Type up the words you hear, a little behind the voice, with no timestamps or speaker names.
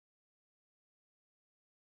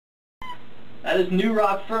That is New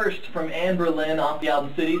Rock First from Anne Berlin off the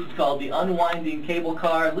album Cities. It's called The Unwinding Cable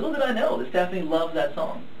Car. Little did I know that Stephanie loves that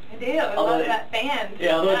song. I do. I love that band.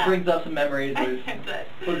 Yeah, although it brings up some memories.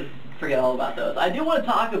 We'll just forget all about those. I do want to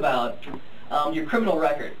talk about your criminal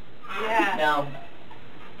record. Yeah. Now,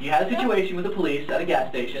 you had a situation with the police at a gas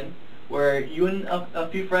station where you and a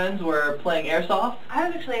few friends were playing airsoft. I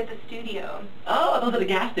was actually at the studio. Oh, I was at a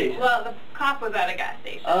gas station. Well, the cop was at a gas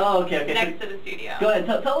station. Oh, okay. Next to the studio. Go ahead.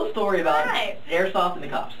 Tell a story about airsoft and the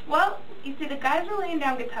cops. Well, you see, the guys were laying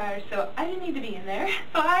down guitars, so I didn't need to be in there.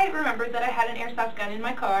 So I remembered that I had an airsoft gun in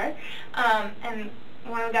my car, and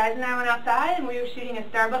one of the guys and I went outside, and we were shooting a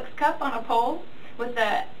Starbucks cup on a pole with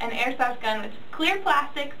an airsoft gun with clear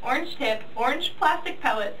plastic, orange tip, orange plastic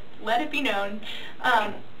pellets, let it be known.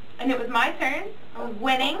 And it was my turn. I was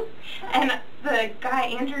winning, and the guy,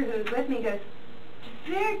 Andrew, who was with me, goes, just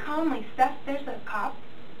very calmly, Steph, there's a cop.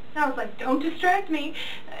 And I was like, don't distract me.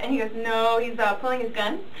 And he goes, no, he's pulling his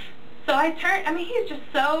gun. So I turned, I mean, he's just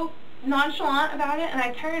so nonchalant about it, and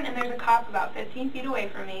I turn, and there's a cop about 15 feet away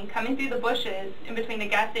from me, coming through the bushes in between the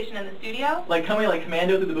gas station and the studio. Like coming like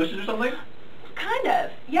commando through the bushes or something? Kind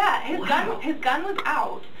of, yeah. His gun was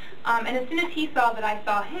out, and as soon as he saw that I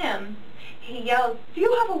saw him, he yells, do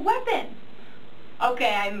you have a weapon?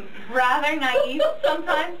 Okay, I'm rather naive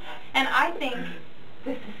sometimes, and I think,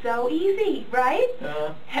 this is so easy, right?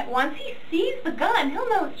 Once he sees the gun, he'll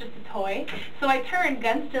know it's just a toy. So I turned,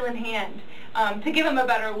 gun still in hand, to give him a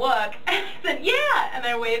better look. I said, yeah, and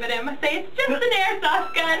I wave at him. I say, it's just an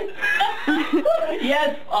airsoft gun.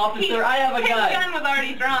 Yes, officer, I have a gun. His gun was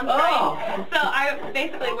already drawn straight. So I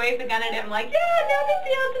basically waved the gun at him like, yeah, no big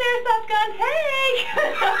deal, it's an airsoft gun, hey!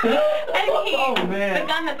 And the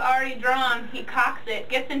gun that's already drawn, he cocks it,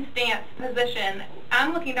 gets in stance position.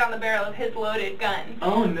 I'm looking down the barrel of his loaded gun.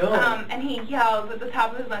 Oh, no. And he yells at the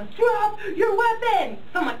top of his lungs, drop your weapon!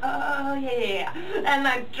 So I'm like, oh, yeah. And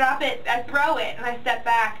I drop it, I throw it, and I step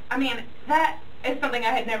back. I mean, that is something I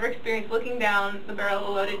had never experienced, looking down the barrel of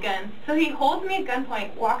a loaded gun. So he holds me at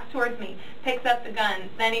gunpoint, walks towards me, picks up the gun,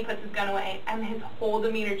 then he puts his gun away, and his whole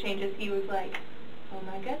demeanor changes. He was like, oh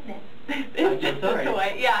my goodness, it's just a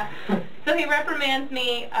toy. Yeah. So he reprimands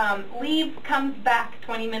me, leaves, comes back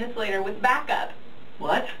 20 minutes later with backup.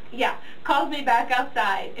 What? Yeah. Calls me back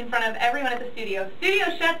outside in front of everyone at the studio. Studio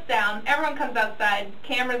shuts down. Everyone comes outside.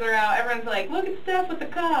 Cameras are out. Everyone's like, look at Steph with the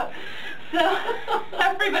cop. So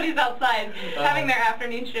everybody's outside having their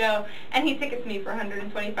afternoon show, and he tickets me for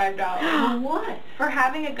 $125. What? For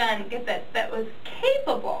having a gun, get this, that was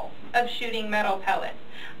capable of shooting metal pellets.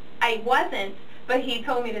 I wasn't, but he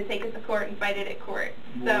told me to take it to court and fight it at court.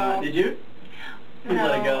 So. Did you? No,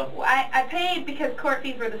 let it go. I paid because court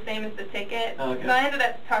fees were the same as the ticket. Okay. So I ended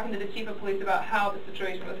up talking to the chief of police about how the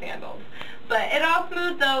situation was handled. But it all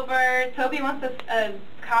smoothed over. Toby wants a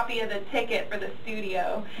copy of the ticket for the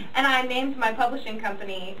studio. And I named my publishing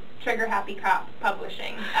company Trigger Happy Cop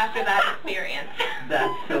Publishing after that experience.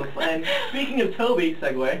 That's so fun. And speaking of Toby,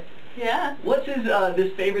 segue. Yeah. What's his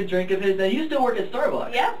this favorite drink of his? Now you still work at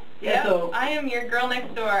Starbucks. Yep. Yeah. Yep. So I am your girl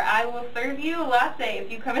next door. I will serve you a latte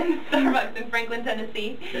if you come into Starbucks in Franklin,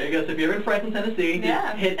 Tennessee. There you go. So if you're in Franklin, Tennessee,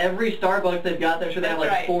 yeah, hit every Starbucks they've got there. So they have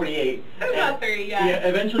like 48. There's about 30, yeah. Yeah.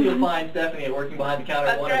 Eventually you'll find Stephanie working behind the counter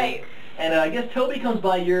at one of them. And I guess Toby comes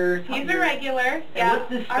by your. He's a regular. And what's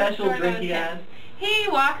this special drink he has? He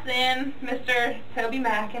walks in, Mr. Toby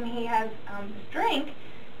Mack, and he has this drink.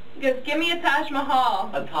 He goes, give me a Taj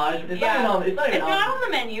Mahal. A Taj? It's not on the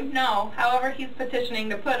menu, no. However, he's petitioning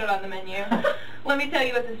to put it on the menu. Let me tell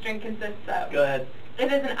you what this drink consists of. Go ahead.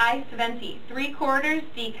 It is an iced venti, 3/4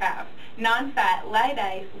 decaf, non-fat, light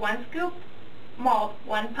ice, 1 scoop malt,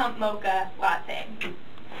 1 pump mocha latte.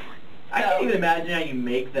 I can't even imagine how you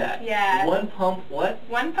make that. Yeah. 1 pump what?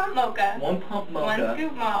 1 pump mocha. 1 pump mocha. 1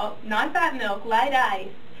 scoop malt, non-fat milk, light ice.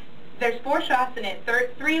 There's 4 shots in it.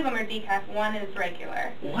 3 of them are decaf, 1 is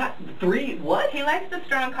regular. What? 3? What? He likes the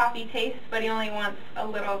strong coffee taste, but he only wants a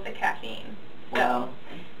little of the caffeine. Wow.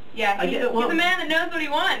 Yeah, he's a man that knows what he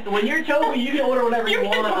wants. When you're Toby, you can order whatever you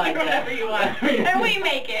want. You can order whatever you want. And we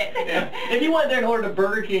make it. Yeah. If you went there and ordered a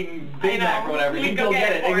Burger King Big Mac or whatever, you can go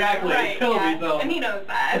get it. Exactly. Right, Toby, yeah. so. And he knows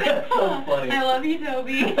that. That's so funny. I love you,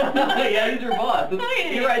 Toby. Yeah, he's your boss.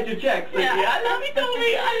 He writes your checks. Yeah. Yeah, I love you,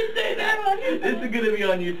 Toby. I didn't say that. I love you, Toby. This is going to be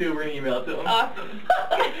on YouTube. We're going to email it to him. Awesome.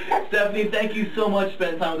 Stephanie, thank you so much for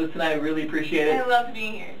spending time with us tonight. I really appreciate it. I love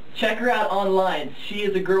being here. Check her out online.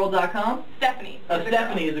 SheIsAGirl.com? Stephanie. Oh,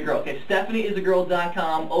 Stephanie is a girl. Okay,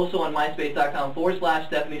 StephanieIsAGirl.com. Also on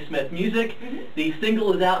MySpace.com/Stephanie Smith Music. The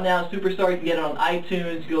single is out now, Superstar. You can get it on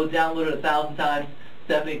iTunes. Go download it 1,000 times.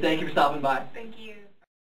 Stephanie, thank you for stopping by. Thank you.